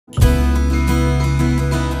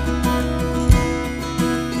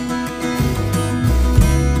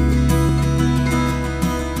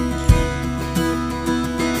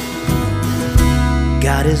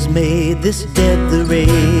has made this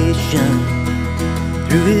declaration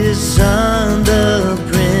through His Son, the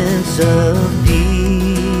Prince of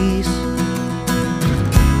Peace.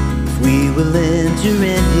 If we will enter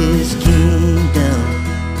in His kingdom,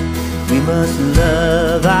 we must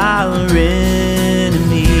love our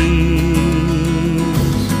enemies.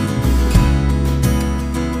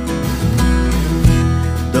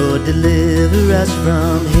 Lord, deliver us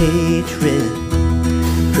from hatred,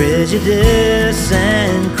 prejudice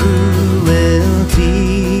and cruelty.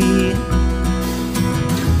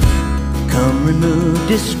 Come remove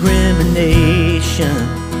discrimination,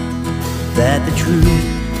 that the truth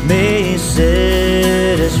may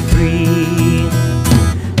set us free.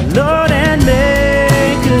 Lord and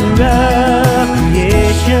Maker of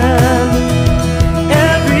creation,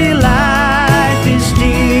 every life is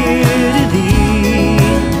dear to Thee.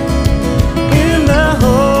 In the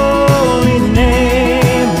holy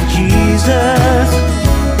name of Jesus,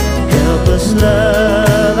 help us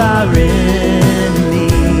love our enemies.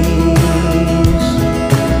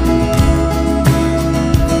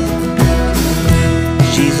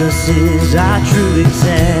 Jesus is our true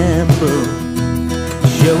example,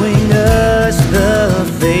 showing us the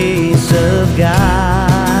face of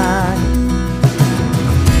God.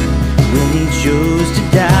 When He chose to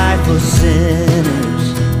die for sinners,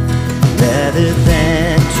 rather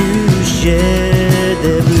than to shed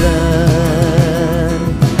their blood.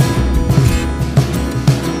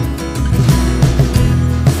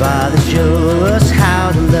 Father, show us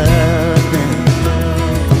how to love them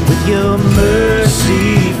with Your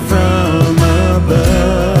mercy from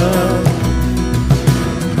above.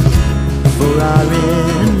 For our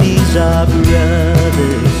enemies are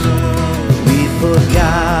brothers, we've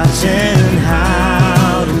forgotten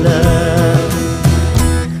how to love.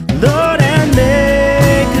 Lord and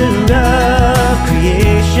Maker of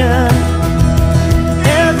creation,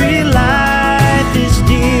 every life is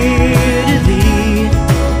dear to Thee.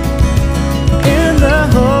 In the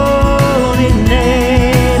holy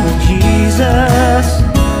name of Jesus,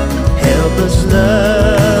 help us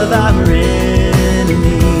love our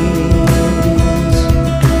enemies.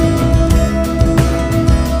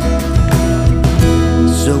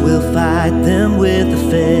 So we'll fight them with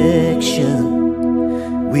affection,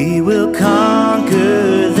 we will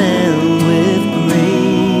conquer them with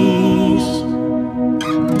grace,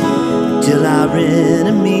 till our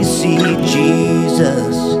enemies see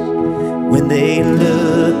Jesus when they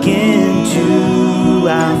look into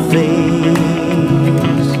our face.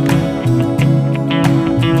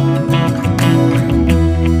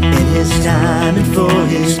 In His time and for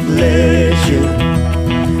His pleasure,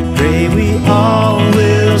 pray we all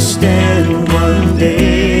will stand one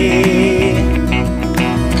day,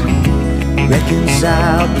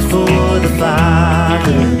 reconciled before the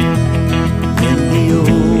Father, when the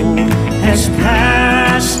old has passed.